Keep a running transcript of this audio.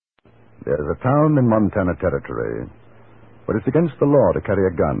There's a town in Montana Territory, but it's against the law to carry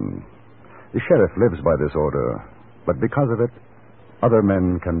a gun. The sheriff lives by this order, but because of it, other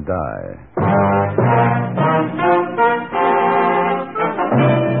men can die.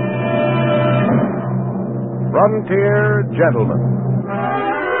 Frontier Gentlemen.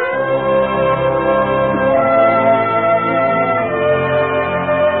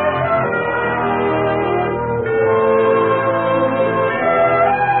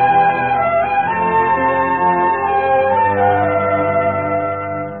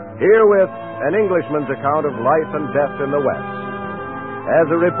 Herewith, an Englishman's account of life and death in the West. As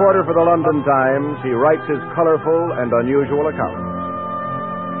a reporter for the London Times, he writes his colorful and unusual accounts.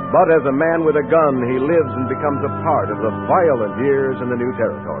 But as a man with a gun, he lives and becomes a part of the violent years in the new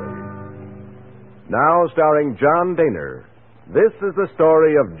territory. Now, starring John Daner, this is the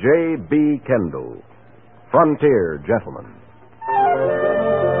story of J.B. Kendall, Frontier Gentleman.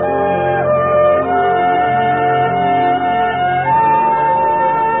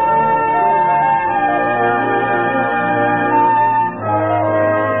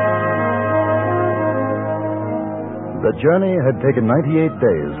 The journey had taken 98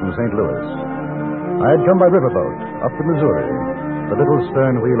 days from St. Louis. I had come by riverboat up the Missouri, the little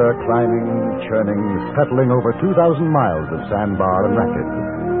stern wheeler climbing, churning, scuttling over 2,000 miles of sandbar and racket.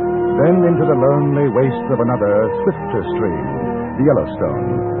 Then into the lonely wastes of another, swifter stream, the Yellowstone,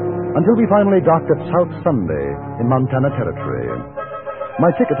 until we finally docked at South Sunday in Montana Territory.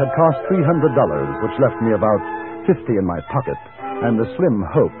 My ticket had cost $300, which left me about $50 in my pocket, and the slim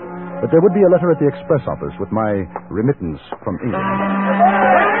hope that there would be a letter at the express office with my remittance from England.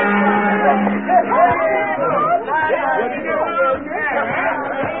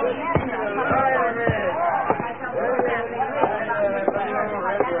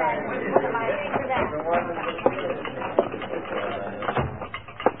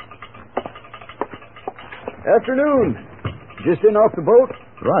 Afternoon. Just in off the boat?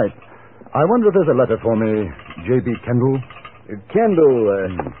 Right. I wonder if there's a letter for me, J.B. Kendall.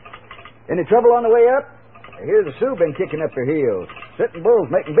 Kendall, any trouble on the way up? I hear the Sioux been kicking up their heels. Sitting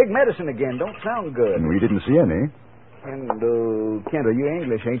bulls making big medicine again. Don't sound good. We didn't see any. Kendall, you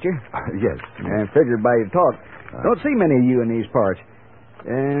English, ain't you? Yes. I figured by your talk. Don't see many of you in these parts.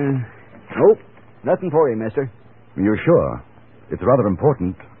 Nope. Nothing for you, mister. You're sure? It's rather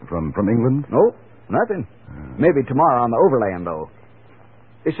important. From England? Nope. Nothing. Maybe tomorrow on the overland, though.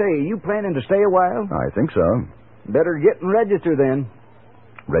 They say, you planning to stay a while? I think so. Better get and register then.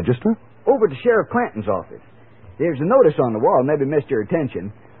 Register? Over to Sheriff Clanton's office. There's a notice on the wall, maybe missed your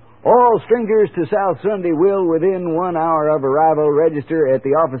attention. All strangers to South Sunday will, within 1 hour of arrival, register at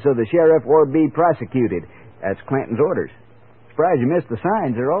the office of the sheriff or be prosecuted. That's Clanton's orders. Surprised you missed the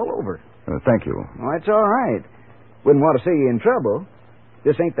signs. They're all over. Thank you. Oh, that's all right. Wouldn't want to see you in trouble.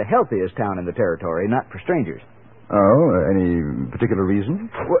 This ain't the healthiest town in the territory, not for strangers. Oh, any particular reason?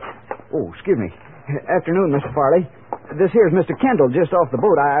 Excuse me. Afternoon, Mr. Farley. This here's Mr. Kendall, just off the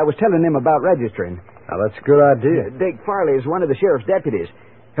boat. I was telling him about registering. Now, that's a good idea. Dick Farley is one of the sheriff's deputies.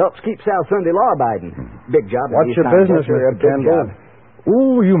 Helps keep South Sunday law-abiding. Big job. What's your business, Mr. Kendall?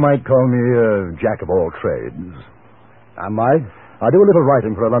 Oh, you might call me a jack of all trades. I might? I do a little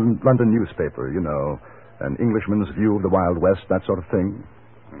writing for a London newspaper, you know. An Englishman's view of the Wild West, that sort of thing.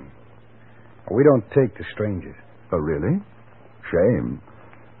 We don't take to strangers. Oh, really? Shame.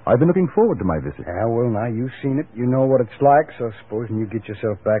 I've been looking forward to my visit. Yeah, well, now, you've seen it. You know what it's like, so supposing you get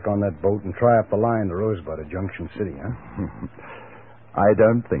yourself back on that boat and try up the line to Rosebud at Junction City, huh? I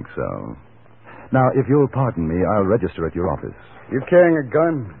don't think so. Now, if you'll pardon me, I'll register at your office. You carrying a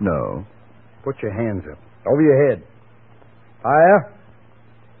gun? No. Put your hands up. Over your head. Higher.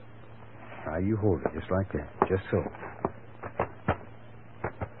 Now, you hold it just like that. Just so.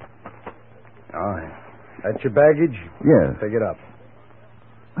 All right. That's your baggage? Yes. Pick it up.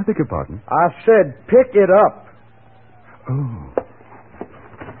 I beg your pardon? I said pick it up. Oh.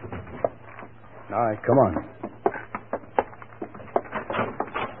 All right, come on.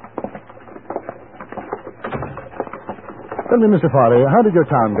 Tell me, Mr. Farley, how did your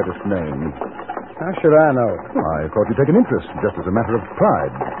town get its name? How should I know? I thought you'd take an interest, just as a matter of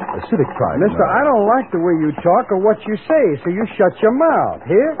pride. A civic pride. Mister, I don't like the way you talk or what you say, so you shut your mouth.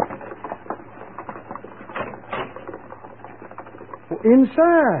 Here?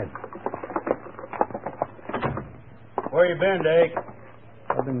 Inside. Where you been, Dake?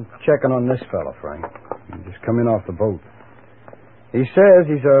 I've been checking on this fellow, Frank. He just come in off the boat. He says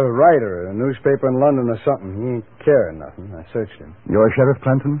he's a writer at a newspaper in London or something. He ain't carrying nothing. I searched him. You're Sheriff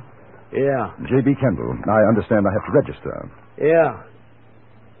Clanton? Yeah. J.B. Kendall. I understand I have to register. Yeah.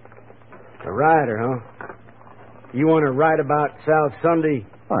 A writer, huh? You want to write about South Sunday?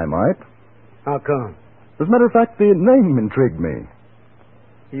 I might. How come? As a matter of fact, the name intrigued me.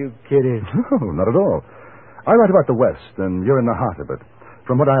 You kidding? No, not at all. I write about the West, and you're in the heart of it.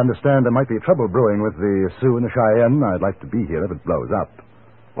 From what I understand, there might be trouble brewing with the Sioux and the Cheyenne. I'd like to be here if it blows up.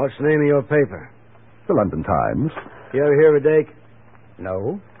 What's the name of your paper? The London Times. You ever hear of it, Dake?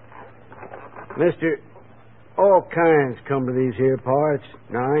 No. Mister, all kinds come to these here parts.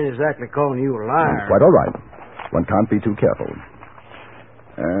 Now, I ain't exactly calling you a liar. Quite all right. One can't be too careful.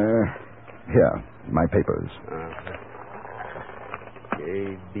 Here, my papers.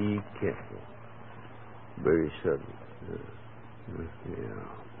 Okay, be careful. Very sudden. Yeah.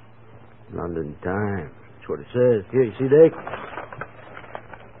 London Times. That's what it says. Here, you see, Dake?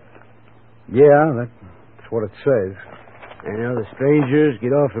 Yeah, that's what it says. Any other strangers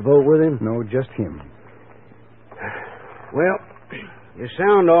get off the boat with him? No, just him. Well, you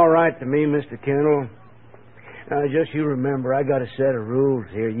sound all right to me, Mr. Kendall. Now, just you remember, I got a set of rules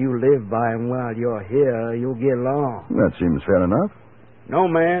here. You live by them while you're here. You'll get along. That seems fair enough. No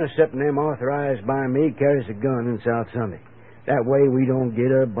man, except them authorized by me, carries a gun in South Sunday. That way we don't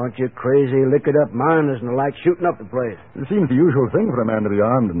get a bunch of crazy, liquored-up miners and the like shooting up the place. It seems the usual thing for a man to be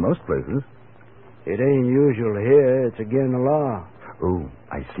armed in most places. It ain't usual here. It's against the law. Oh,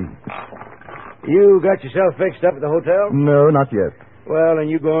 I see. You got yourself fixed up at the hotel? No, not yet. Well, then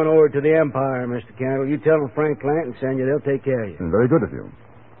you going over to the Empire, Mr. Kendall. You tell them Frank Clanton send you. They'll take care of you. Very good of you.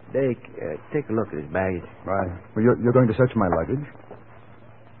 Dake, take a look at his baggage. Right. Well, you're going to search my luggage?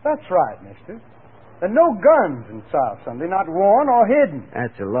 That's right, mister. There are no guns in South Sunday, not worn or hidden.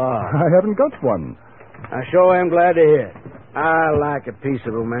 That's a law. I haven't got one. I sure am glad to hear it. I like a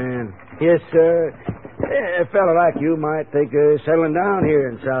peaceable man. Yes, sir. A fellow like you might think of settling down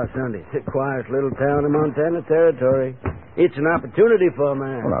here in South Sunday. It's a quiet little town in Montana Territory. It's an opportunity for a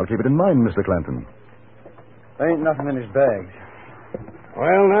man. Well, I'll keep it in mind, Mr. Clanton. There ain't nothing in his bags.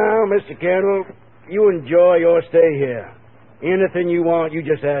 Well, now, Mr. Kendall, you enjoy your stay here. Anything you want, you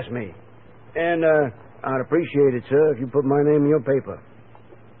just ask me. And I'd appreciate it, sir, if you put my name in your paper.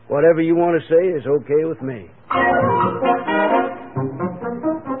 Whatever you want to say is okay with me.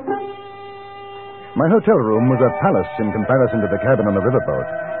 My hotel room was a palace in comparison to the cabin on the riverboat.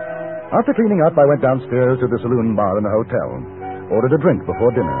 After cleaning up, I went downstairs to the saloon bar in the hotel, ordered a drink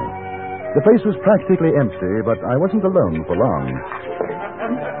before dinner. The place was practically empty, but I wasn't alone for long.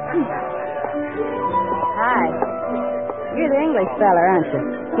 Hi. You're the English fella, aren't you?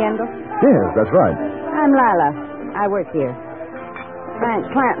 Kendall? Yes, that's right. I'm Lila. I work here.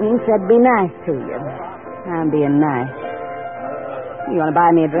 Frank Clanton said be nice to you. I'm being nice. You want to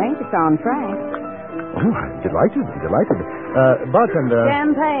buy me a drink? It's on Frank. Oh, delighted. Bartender.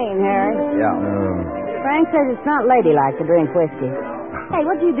 Champagne, Harry. Yeah. Frank says it's not ladylike to drink whiskey. Hey,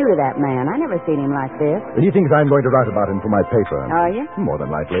 what'd you do to that man? I never seen him like this. He thinks I'm going to write about him for my paper. Are you? More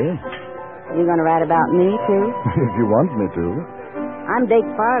than likely. You going to write about me, too? If you want me to. I'm Dake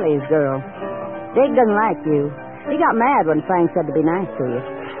Farley's girl. Dake doesn't like you. He got mad when Frank said to be nice to you.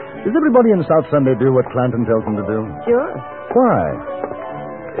 Does everybody in South Sunday do what Clanton tells them to do? Sure. Why?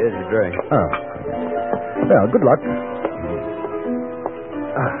 Here's your drink. Oh. Well, good luck.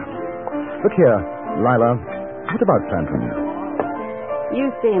 Look here, Lila. What about Clanton? You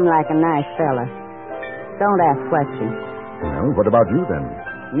seem like a nice fella. Don't ask questions. Well, what about you then?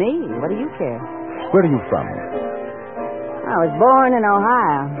 Me? What do you care? Where are you from? I was born in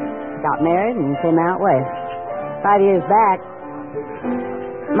Ohio. Got married and came out west. 5 years back,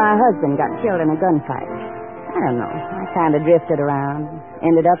 my husband got killed in a gunfight. I don't know. I kind of drifted around.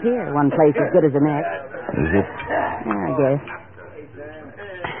 Ended up here, one place as good as the next. Is it? Yeah, I guess.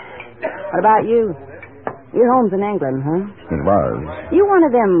 What about you? Your home's in England, huh? It was. You one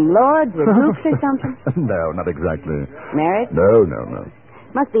of them lords or dukes or something? No, not exactly. Married? No.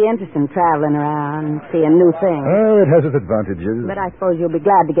 Must be interesting traveling around, seeing new things. Oh, it has its advantages. But I suppose you'll be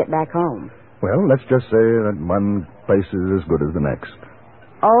glad to get back home. Well, let's just say that one place is as good as the next.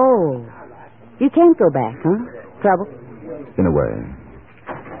 Oh. You can't go back, huh? Trouble? In a way.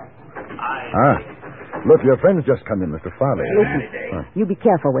 Look, your friend's just come in, Mr. Farley. Listen, you be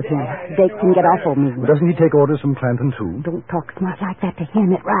careful with him. Dake can get awful mean. Doesn't he take orders from Clanton, too? Don't talk smart like that to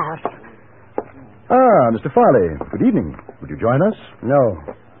him. It rouses him. Mr. Farley. Good evening. Would you join us? No.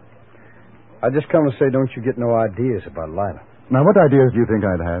 I just come to say, don't you get no ideas about Lila. Now, what ideas do you think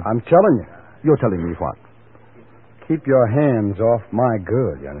I'd have? I'm telling you. You're telling me what? Keep your hands off my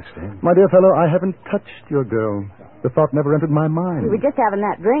girl, you understand? My dear fellow, I haven't touched your girl. The thought never entered my mind. We were just having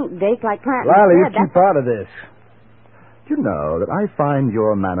that drink, Dake, like Clanton Lila, you said. keep out of this. Do you know that I find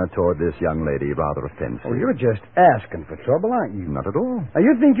your manner toward this young lady rather offensive? Oh, you're just asking for trouble, aren't you? Not at all. Now,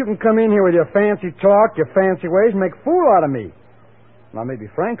 you think you can come in here with your fancy talk, your fancy ways, and make a fool out of me. Now, maybe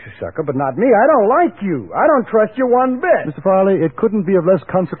Frank's a sucker, but not me. I don't like you. I don't trust you one bit. Mr. Farley, it couldn't be of less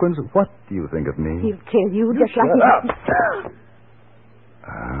consequence. What do you think of me? He'll kill you just like Shut up.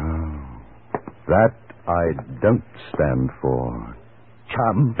 Oh, that I don't stand for.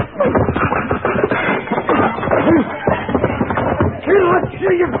 Chum.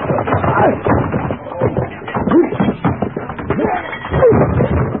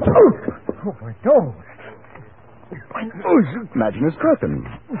 Oh, my nose. Imagine it's broken.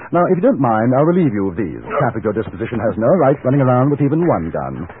 Now, if you don't mind, I'll relieve you of these. Catholic your disposition has no right running around with even one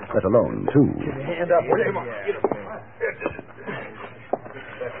gun, let alone two. Hand up.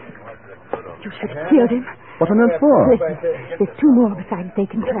 You should have killed him. What on earth for? Listen, there's two more besides Dake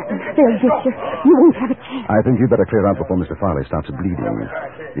and Trenton. They'll get you. You won't have a chance. I think you'd better clear out before Mr. Farley starts bleeding.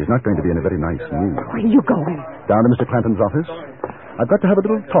 He's not going to be in a very nice mood. Where are you going? Down to Mr. Clanton's office. I've got to have a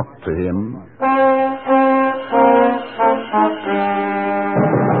little talk to him.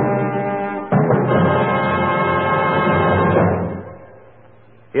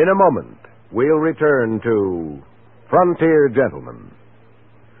 In a moment, we'll return to Frontier Gentlemen.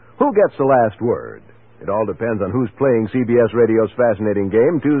 Who gets the last word? It all depends on who's playing CBS Radio's fascinating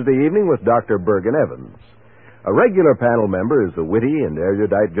game Tuesday evening with Dr. Bergen Evans. A regular panel member is the witty and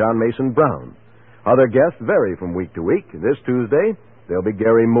erudite John Mason Brown. Other guests vary from week to week. This Tuesday, they'll be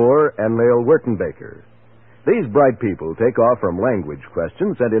Gary Moore and Lael Wertenbaker. These bright people take off from language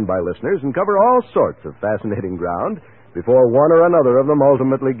questions sent in by listeners and cover all sorts of fascinating ground before one or another of them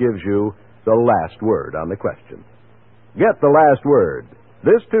ultimately gives you the last word on the question. Get the last word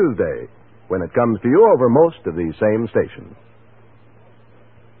this Tuesday when it comes to you over most of these same stations.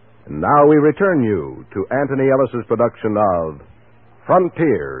 And now we return you to Anthony Ellis's production of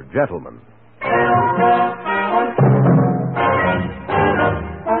Frontier Gentlemen.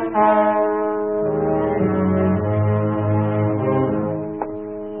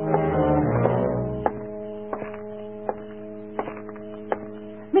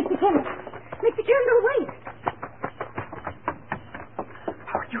 Mr. Kendall, wait.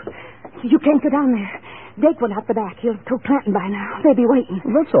 You can't go down there. Dake went out the back. He'll have told Clanton by now. They'll be waiting.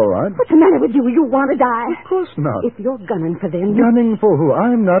 That's all right. What's the matter with you? You want to die? Of course not. If you're gunning for them... Gunning for who?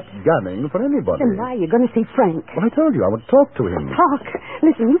 I'm not gunning for anybody. Then why are you going to see Frank? Well, I told you I would talk to him. Talk.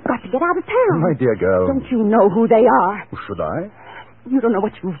 Listen, you've got to get out of town. My dear girl. Don't you know who they are? Should I? You don't know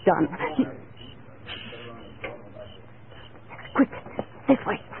what you've done. Quick, this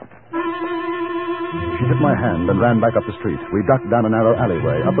way. She took my hand and ran back up the street. We ducked down a narrow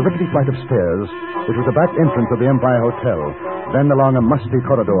alleyway, up a rickety flight of stairs, which was the back entrance of the Empire Hotel, then along a musty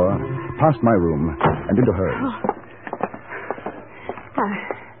corridor, past my room, and into hers.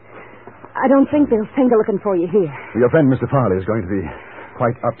 I don't think they'll think of looking for you here. Your friend, Mr. Farley, is going to be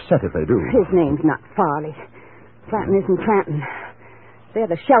quite upset if they do. His name's not Farley. Clanton isn't Trenton.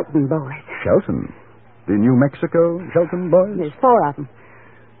 They're the Shelton boys. Shelton? The New Mexico Shelton boys? There's four of them.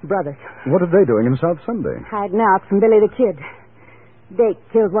 Brothers. What are they doing in South Sunday? Hiding out from Billy the Kid. Dake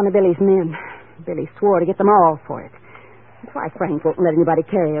killed one of Billy's men. Billy swore to get them all for it. That's why Frank won't let anybody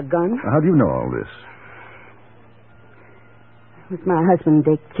carry a gun. How do you know all this? It was my husband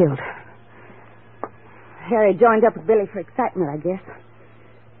Dake killed. Harry joined up with Billy for excitement, I guess.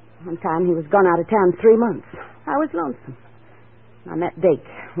 One time he was gone out of town 3 months. I was lonesome. I met Dake.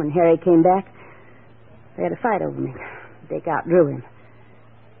 When Harry came back, they had a fight over me. Dake outdrew him.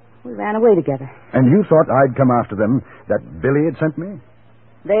 We ran away together. And you thought I'd come after them, that Billy had sent me?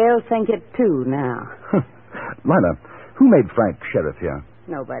 They'll think it, too, now. Lila, who made Frank sheriff here?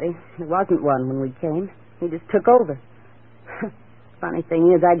 Nobody. There wasn't one when we came. He just took over. Funny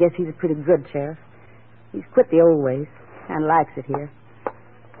thing is, I guess he's a pretty good sheriff. He's quit the old ways and likes it here.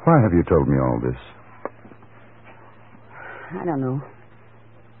 Why have you told me all this? I don't know.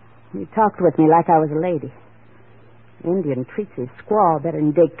 You talked with me like I was a lady. Indian treats his squaw better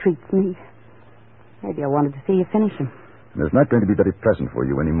than Dake treats me. Maybe I wanted to see you finish him. It's not going to be very pleasant for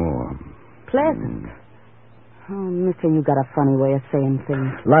you anymore. Pleasant? Oh, mister, you got a funny way of saying things.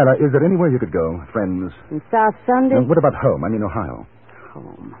 Lila, is there anywhere you could go? Friends? In South Sunday? What about home? I mean Ohio.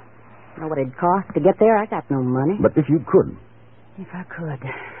 Home. Know what it'd cost to get there? I got no money. But if you could. If I could.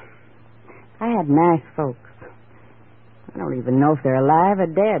 I had nice folks. I don't even know if they're alive or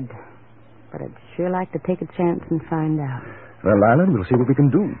dead. But I'd sure like to take a chance and find out. Well, Lila, we'll see what we can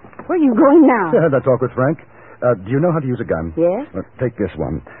do. Where are you going now? I had that talk with Frank. Do you know how to use a gun? Yes. Take this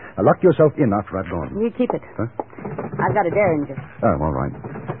one. Lock yourself in after I've gone. You keep it. Huh? I've got a Derringer. Oh, all right.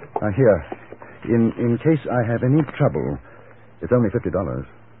 Here. In case I have any trouble, it's only $50.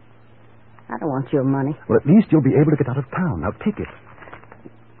 I don't want your money. Well, at least you'll be able to get out of town. Now, take it.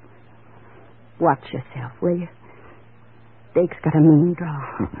 Watch yourself, will you? Dake's got a mean draw.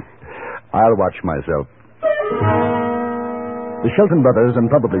 I'll watch myself. The Shelton brothers and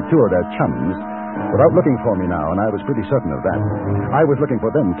probably two of their chums were out looking for me now, and I was pretty certain of that. I was looking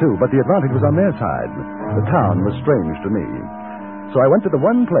for them, too, but the advantage was on their side. The town was strange to me. So I went to the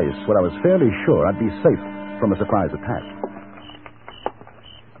one place where I was fairly sure I'd be safe from a surprise attack.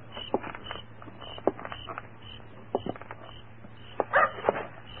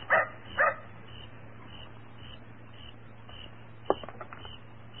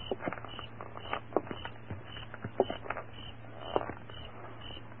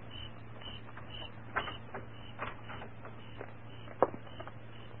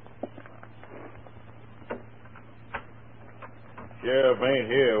 Sheriff ain't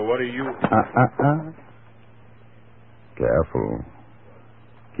here. What are you... Careful.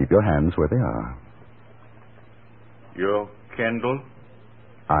 Keep your hands where they are. You're Kendall?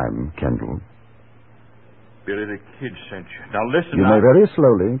 I'm Kendall. Billy the Kid sent you. Now listen... You may very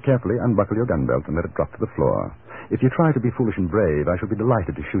slowly, carefully unbuckle your gun belt and let it drop to the floor. If you try to be foolish and brave, I shall be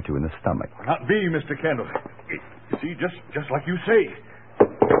delighted to shoot you in the stomach. Not be, Mr. Kendall. You see, just like you say.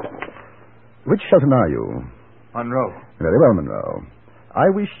 Which Shelton are you? Monroe. Very well, Monroe. I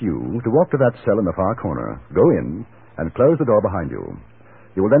wish you to walk to that cell in the far corner, go in, and close the door behind you.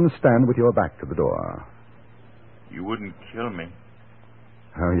 You will then stand with your back to the door. You wouldn't kill me.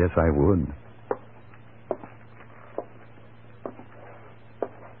 Oh, yes, I would.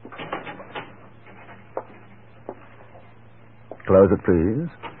 Close it, please.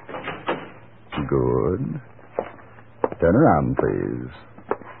 Good. Turn around, please.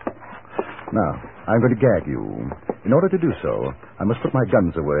 Now, I'm going to gag you. In order to do so, I must put my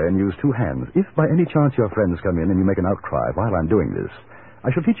guns away and use two hands. If by any chance your friends come in and you make an outcry while I'm doing this,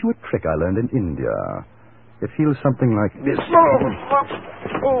 I shall teach you a trick I learned in India. It feels something like this.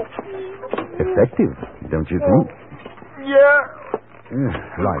 Effective, don't you think? Yeah.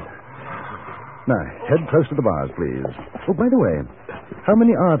 Right. Now, head close to the bars, please. Oh, by the way, how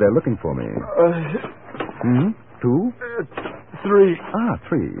many are there looking for me? 2? 3.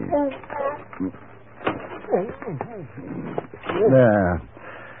 3. There.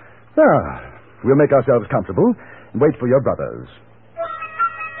 Now, we'll make ourselves comfortable and wait for your brothers.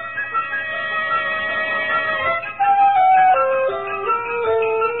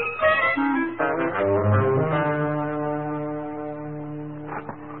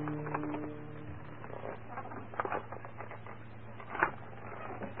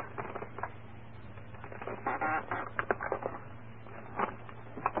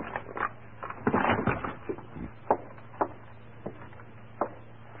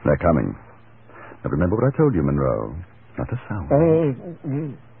 They're coming. Now remember what I told you, Monroe. Not a sound.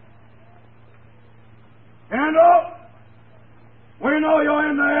 Kendall! We know you're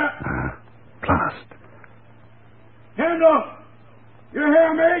in there. Blast. Kendall! You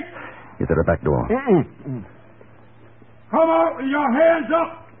hear me? Is there a back door? Come out with your hands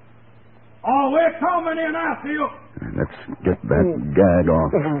up, or we're coming in after you. Let's get that gag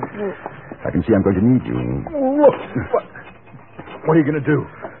off. I can see I'm going to need you. What are you going to do?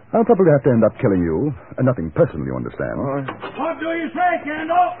 I'll probably have to end up killing you. Nothing personal, you understand. What do you say,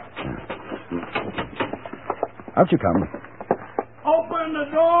 Kendall? Out you come. Open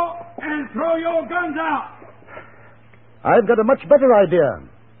the door and throw your guns out. I've got a much better idea.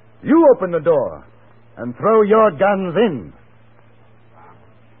 You open the door and throw your guns in.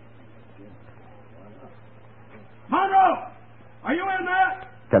 Monroe, are you in there?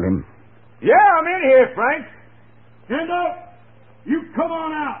 Tell him. Yeah, I'm in here, Frank. Kendall, you come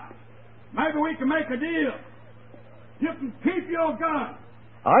on out. Maybe we can make a deal. You can keep your gun.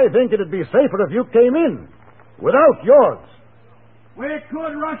 I think it'd be safer if you came in without yours. We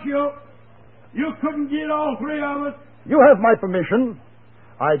could rush you. You couldn't get all three of us. You have my permission.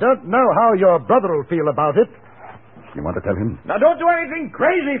 I don't know how your brother will feel about it. You want to tell him? Now, don't do anything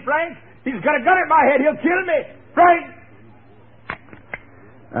crazy, Frank. He's got a gun at my head. He'll kill me. Frank!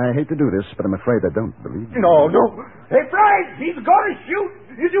 I hate to do this, but I'm afraid I don't believe you. No. Hey, Frank, he's going to shoot.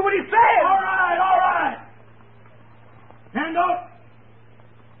 You do what he says. All right. Kendall,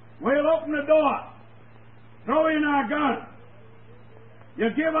 we'll open the door. Throw in our guns. You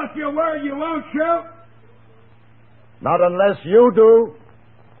give us your word you won't shoot? Not unless you do.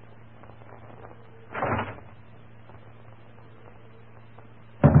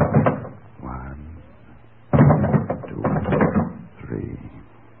 One, 2, 3.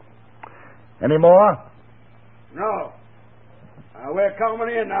 Any more? No. We're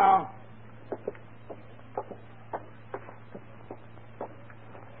coming in now.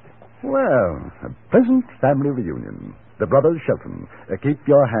 Well, a pleasant family reunion. The brothers Shelton. Keep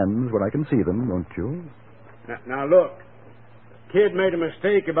your hands where I can see them, won't you? Now look. kid made a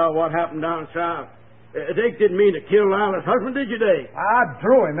mistake about what happened down south. Dake didn't mean to kill Lila's husband, did you, Dake? I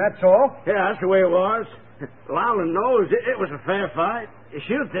drew him, that's all. Yeah, that's the way it was. Lila knows it was a fair fight.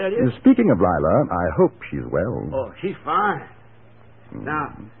 She'll tell you. Speaking of Lila, I hope she's well. Oh, she's fine.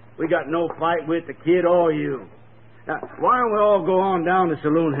 Now, we got no fight with the kid or you. Now, why don't we all go on down to the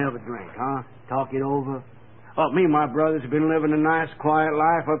saloon and have a drink, huh? Talk it over. Oh, me and my brothers have been living a nice, quiet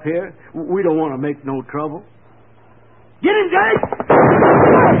life up here. We don't want to make no trouble. Get him, Jake!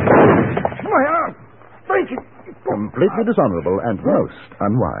 My arm! Frankie! Completely dishonorable and most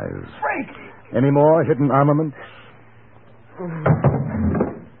unwise. Frankie! Any more hidden armaments?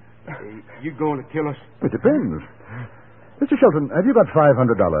 You going to kill us? It depends. Mr. Shelton, have you got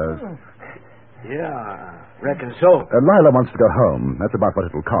 $500? Yeah, reckon so. Lila wants to go home. That's about what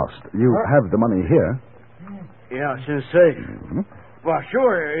it'll cost. You have the money here. Yeah, sensation. Mm-hmm. Well,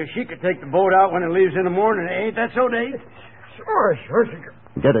 sure, she could take the boat out when it leaves in the morning. Ain't that so, Dave? Sure she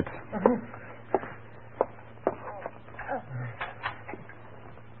could. Get it.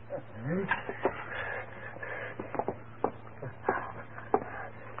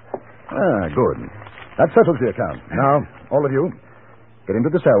 Good. That settles the account. Now, all of you, get into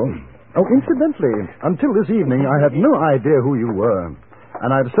the cell. Oh, incidentally, until this evening, I had no idea who you were.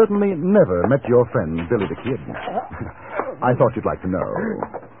 And I've certainly never met your friend, Billy the Kid. I thought you'd like to know.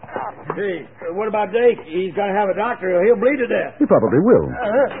 Hey, what about Dake? He's got to have a doctor or he'll bleed to death. He probably will.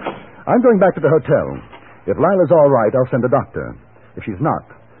 I'm going back to the hotel. If Lila's all right, I'll send a doctor. If she's not,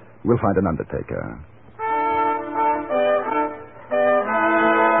 we'll find an undertaker.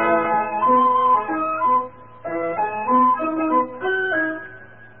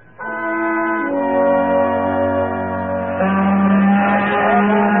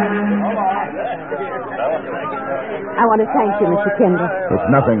 I want to thank you, Mr. Kendall. It's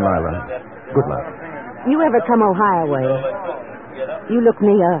nothing, Lila. Good luck. You ever come Ohio way, you look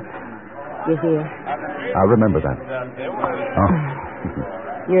me up. You hear? I'll remember that. Oh.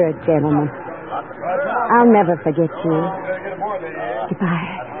 You're a gentleman. I'll never forget you.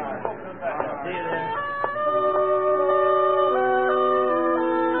 Goodbye.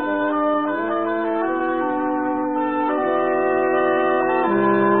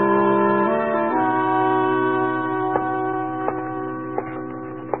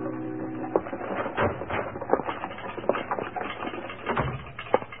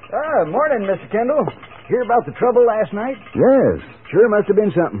 Morning, Mr. Kendall. Hear about the trouble last night? Yes. Sure must have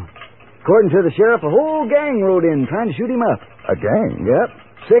been something. According to the sheriff, a whole gang rode in trying to shoot him up. A gang? Yep.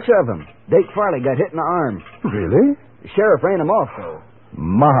 6 of them. Dake Farley got hit in the arm. Really? The sheriff ran him off, though.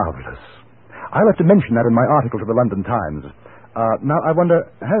 Marvelous. I'll have to mention that in my article to the London Times. Now, I wonder,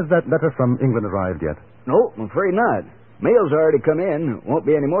 has that letter from England arrived yet? No, I'm afraid not. Mail's already come in. Won't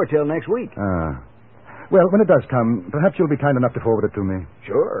be any more till next week. Well, when it does come, perhaps you'll be kind enough to forward it to me.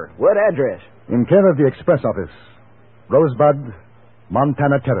 Sure. What address? In care of the Express Office. Rosebud,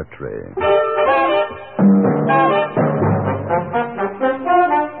 Montana Territory.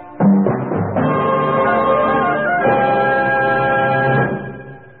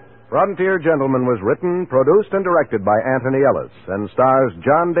 Frontier Gentleman was written, produced, and directed by Anthony Ellis and stars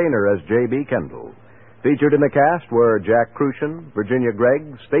John Daner as J.B. Kendall. Featured in the cast were Jack Crucian, Virginia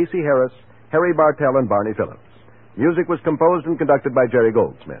Gregg, Stacey Harris, Harry Bartell, and Barney Phillips. Music was composed and conducted by Jerry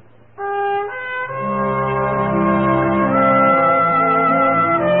Goldsmith.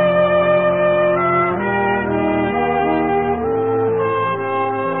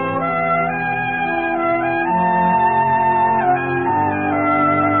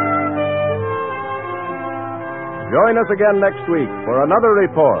 Join us again next week for another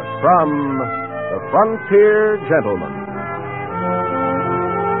report from the Frontier Gentleman.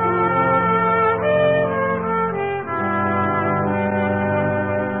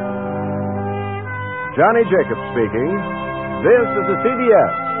 Johnny Jacobs speaking. This is the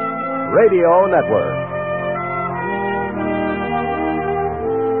CBS Radio Network.